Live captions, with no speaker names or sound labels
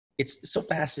it's so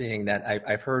fascinating that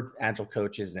I've heard Agile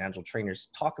coaches and Agile trainers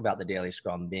talk about the Daily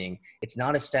Scrum being, it's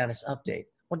not a status update.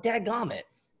 Well, dadgummit,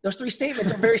 those three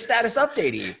statements are very status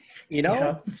updatey, you know?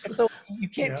 Yeah. And so you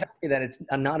can't Yeah. tell me that it's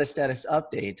not a status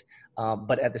update,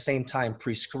 but at the same time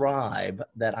prescribe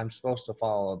that I'm supposed to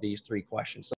follow these three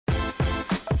questions. So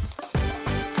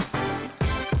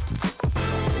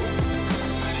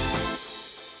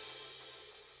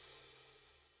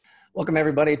welcome,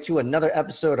 everybody, to another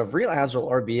episode of Real Agile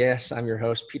RBS. I'm your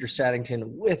host, Peter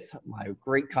Saddington, with my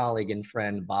great colleague and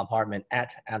friend, Bob Hartman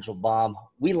at Agile Bob.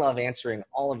 We love answering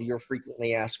all of your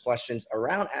frequently asked questions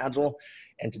around Agile.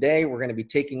 And today we're going to be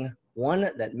taking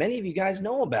one that many of you guys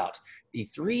know about, the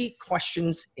 3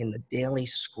 questions in the Daily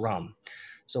Scrum.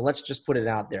 So let's just put it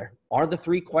out there. Are the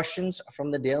 3 questions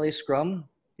from the Daily Scrum,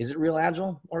 is it Real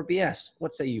Agile or BS?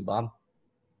 What say you, Bob?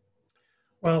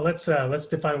 Well, let's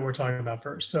define what we're talking about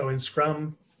first. So in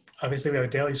Scrum, obviously we have a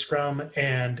daily Scrum,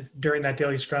 and during that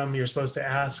daily Scrum, you're supposed to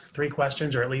ask 3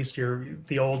 questions, or at least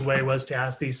the old way was to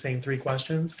ask these same 3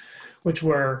 questions, which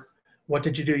were, what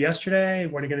did you do yesterday?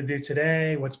 What are you going to do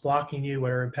today? What's blocking you?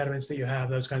 What are impediments that you have?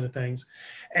 Those kinds of things.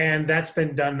 And that's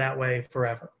been done that way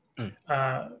forever.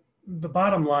 The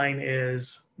bottom line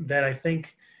is that I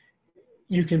think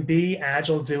you can be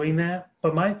agile doing that,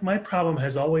 but my problem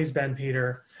has always been,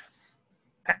 Peter,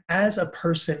 as a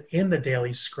person in the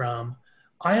Daily Scrum,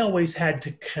 I always had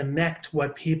to connect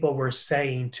what people were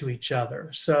saying to each other.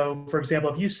 So, for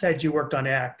example, if you said you worked on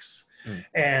X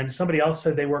and somebody else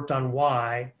said they worked on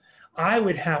Y, I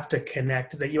would have to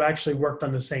connect that you actually worked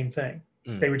on the same thing.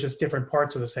 They were just different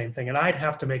parts of the same thing, and I'd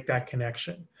have to make that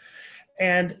connection.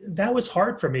 And that was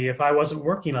hard for me if I wasn't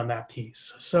working on that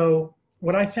piece. So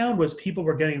what I found was people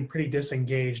were getting pretty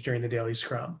disengaged during the Daily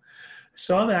Scrum.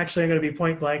 So I'm going to be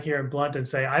point blank here and blunt and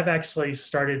say, I've actually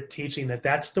started teaching that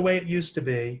that's the way it used to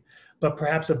be, but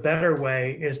perhaps a better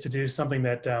way is to do something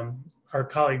that our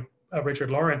colleague Richard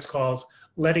Lawrence calls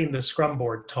letting the Scrum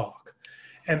board talk.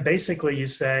 And basically you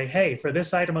say, hey, for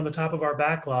this item on the top of our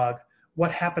backlog,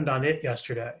 what happened on it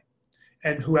yesterday?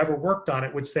 And whoever worked on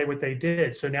it would say what they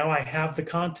did. So now I have the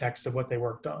context of what they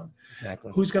worked on.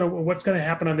 Exactly. What's going to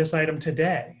happen on this item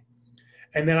today?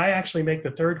 And then I actually make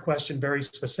the third question very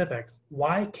specific.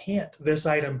 Why can't this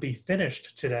item be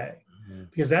finished today?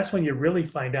 Because that's when you really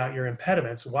find out your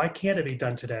impediments. Why can't it be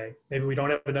done today? Maybe we don't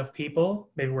have enough people.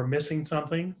 Maybe we're missing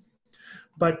something.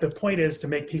 But the point is to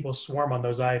make people swarm on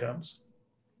those items.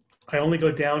 I only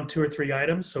go down 2 or 3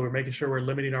 items, so we're making sure we're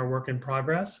limiting our work in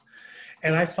progress.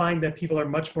 And I find that people are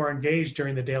much more engaged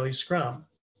during the Daily Scrum.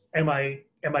 Am I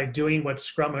doing what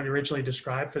Scrum had originally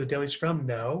described for the Daily Scrum?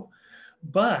 No.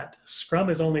 But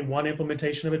Scrum is only one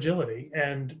implementation of agility,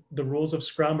 and the rules of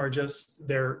Scrum are just,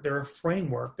 they're a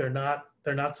framework. They're not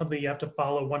something you have to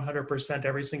follow 100%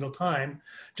 every single time.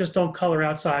 Just don't color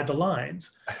outside the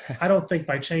lines. I don't think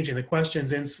by changing the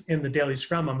questions in the Daily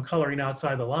Scrum, I'm coloring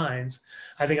outside the lines.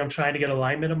 I think I'm trying to get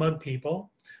alignment among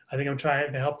people. I think I'm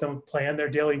trying to help them plan their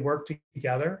daily work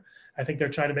together. I think they're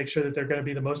trying to make sure that they're going to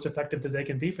be the most effective that they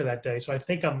can be for that day. So I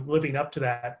think I'm living up to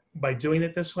that by doing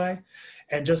it this way.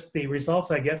 And just the results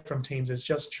I get from teams is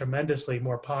just tremendously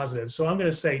more positive. So I'm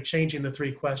going to say changing the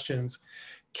 3 questions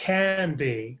can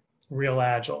be Real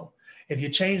Agile. If you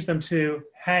change them to,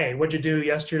 hey, what'd you do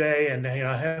yesterday? And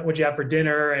what'd you have for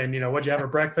dinner? And what'd you have for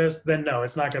breakfast? Then no,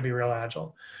 it's not going to be Real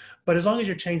Agile. But as long as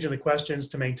you're changing the questions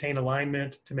to maintain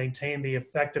alignment, to maintain the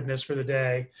effectiveness for the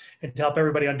day, and to help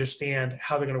everybody understand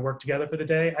how they're going to work together for the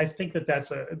day, I think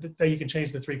that you can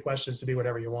change the 3 questions to be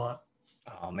whatever you want.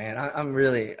 Oh man, I'm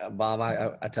really, Bob,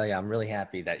 I tell you, I'm really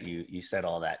happy that you said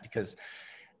all that, because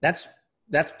that's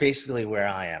basically where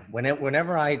I am.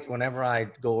 Whenever I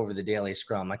go over the Daily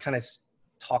Scrum, I kind of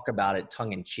talk about it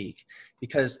tongue in cheek,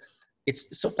 because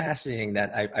it's so fascinating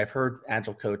that I've heard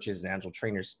Agile coaches and Agile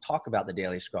trainers talk about the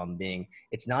Daily Scrum being,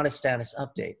 it's not a status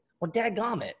update. Well,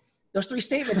 dadgummit, those 3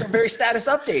 statements are very status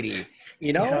updatey,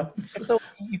 Yeah. And so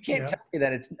you can't tell me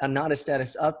that it's not a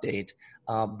status update,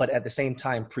 but at the same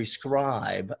time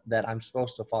prescribe that I'm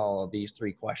supposed to follow these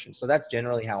 3 questions. So that's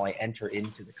generally how I enter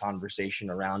into the conversation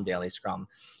around Daily Scrum,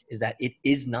 is that it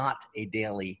is not a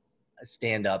daily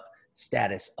stand-up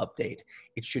status update.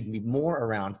 It should be more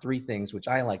around 3 things, which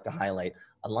I like to highlight: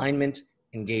 alignment,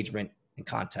 engagement, and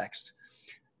context.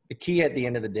 The key at the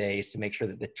end of the day is to make sure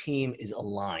that the team is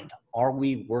aligned. Are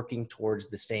we working towards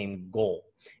the same goal?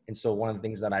 And so one of the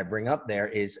things that I bring up there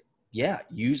is,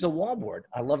 use a wallboard.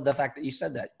 I love the fact that you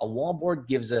said that. A wallboard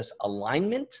gives us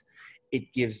alignment.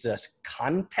 It gives us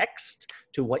context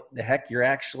to what the heck you're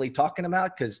actually talking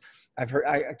about. Because I've heard,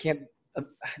 I can't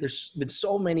there's been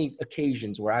so many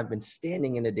occasions where I've been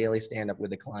standing in a daily stand-up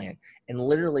with a client, and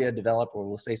literally a developer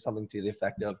will say something to the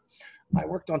effect of, I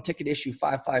worked on ticket issue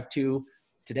 552.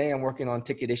 Today I'm working on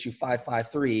ticket issue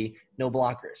 553, no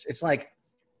blockers. It's like,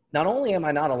 not only am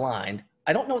I not aligned,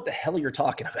 I don't know what the hell you're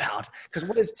talking about, because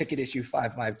what is ticket issue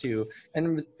 552?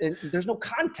 And there's no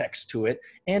context to it.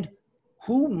 And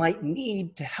who might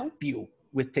need to help you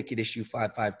with ticket issue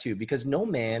 552? Because no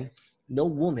man, no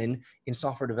woman in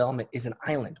software development is an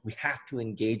island. We have to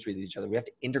engage with each other. We have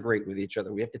to integrate with each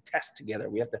other. We have to test together.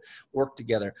 We have to work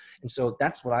together. And so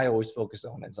that's what I always focus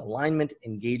on, is alignment,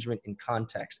 engagement, and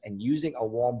context. And using a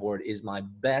wallboard is my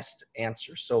best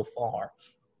answer so far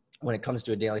when it comes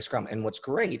to a daily scrum. And what's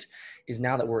great is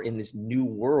now that we're in this new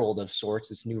world of sorts,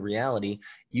 this new reality,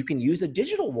 you can use a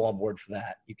digital wallboard for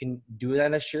that. You can do that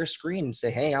on a share screen and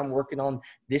say, hey, I'm working on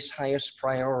this highest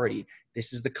priority.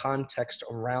 This is the context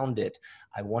around it.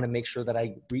 I want to make sure that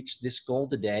I reach this goal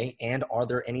today. And are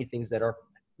there any things that are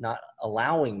not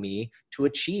allowing me to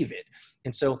achieve it?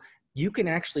 And so you can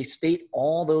actually state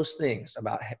all those things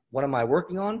about what am I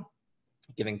working on,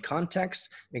 giving context,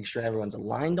 making sure everyone's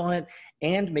aligned on it,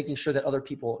 and making sure that other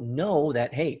people know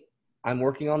that, hey, I'm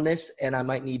working on this and I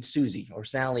might need Susie or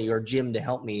Sally or Jim to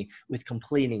help me with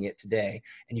completing it today.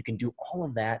 And you can do all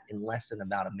of that in less than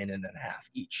about a minute and a half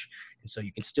each. And so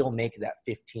you can still make that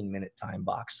 15-minute time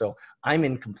box. So I'm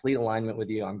in complete alignment with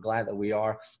you. I'm glad that we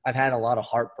are. I've had a lot of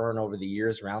heartburn over the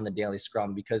years around the daily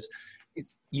scrum, because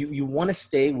it's you want to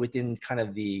stay within kind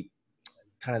of the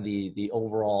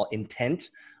overall intent,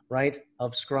 right,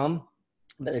 of Scrum.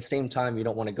 But at the same time, you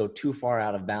don't want to go too far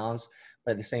out of bounds.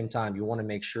 But at the same time, you want to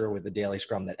make sure with the daily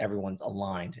Scrum that everyone's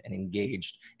aligned and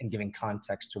engaged and giving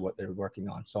context to what they're working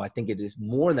on. So I think it is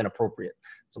more than appropriate.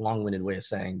 It's a long-winded way of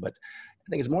saying, but I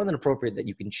think it's more than appropriate that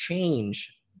you can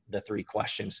change the 3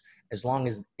 questions as long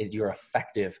as you're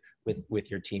effective with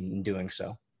your team in doing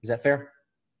so. Is that fair?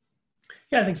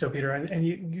 Yeah, I think so, Peter. And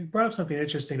you brought up something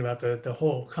interesting about the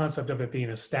whole concept of it being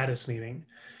a status meeting.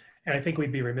 And I think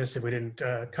we'd be remiss if we didn't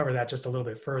cover that just a little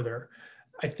bit further.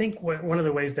 I think one of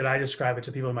the ways that I describe it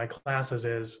to people in my classes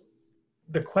is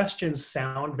the questions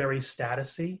sound very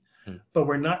status-y, but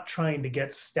we're not trying to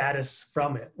get status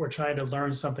from it. We're trying to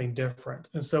learn something different.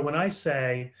 And so when I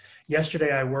say,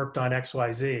 yesterday I worked on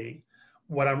XYZ,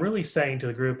 what I'm really saying to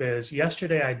the group is,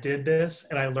 yesterday I did this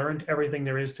and I learned everything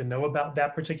there is to know about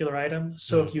that particular item.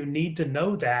 So if you need to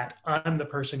know that, I'm the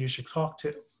person you should talk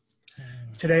to.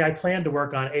 Today, I plan to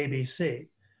work on ABC.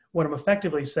 What I'm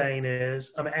effectively saying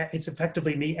is, it's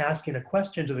effectively me asking a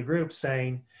question to the group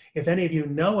saying, if any of you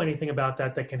know anything about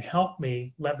that can help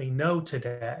me, let me know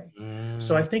today.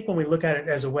 So I think when we look at it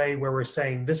as a way where we're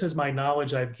saying, this is my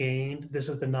knowledge I've gained, this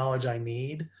is the knowledge I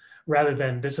need, rather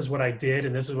than this is what I did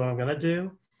and this is what I'm going to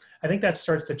do, I think that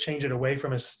starts to change it away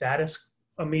from a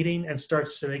meeting and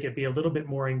starts to make it be a little bit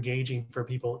more engaging for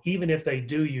people, even if they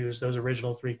do use those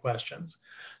original 3 questions.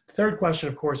 The third question,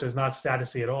 of course, is not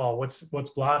status-y at all. What's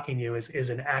blocking you is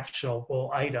an actionable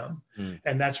item.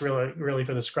 And that's really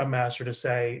for the Scrum Master to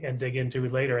say and dig into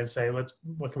later and say,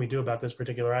 what can we do about this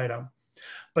particular item?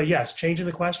 But yes, changing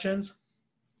the questions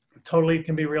totally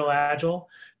can be real agile.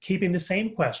 Keeping the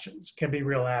same questions can be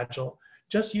real agile.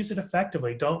 Just use it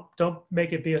effectively. Don't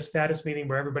make it be a status meeting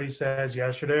where everybody says,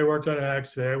 yesterday I worked on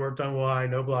X, today I worked on Y,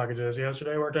 no blockages.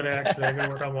 Yesterday I worked on X, today I'm going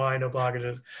to work on Y, no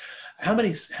blockages. How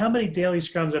many daily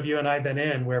scrums have you and I been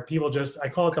in where people I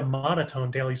call it the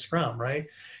monotone daily scrum, right?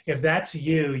 If that's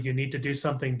you need to do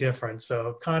something different.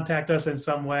 So contact us in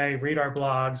some way, read our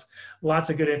blogs, lots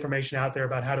of good information out there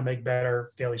about how to make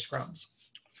better daily scrums.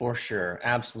 For sure.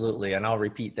 Absolutely. And I'll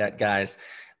repeat that, guys.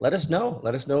 Let us know.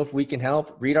 Let us know if we can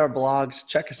help. Read our blogs.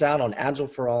 Check us out on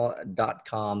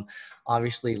agileforall.com.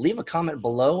 Obviously, leave a comment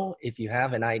below if you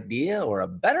have an idea or a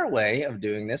better way of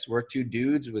doing this. We're 2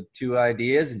 dudes with 2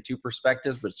 ideas and 2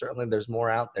 perspectives, but certainly there's more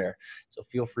out there. So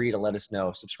feel free to let us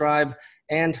know. Subscribe,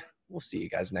 and we'll see you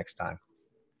guys next time.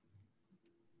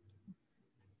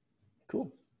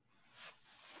 Cool.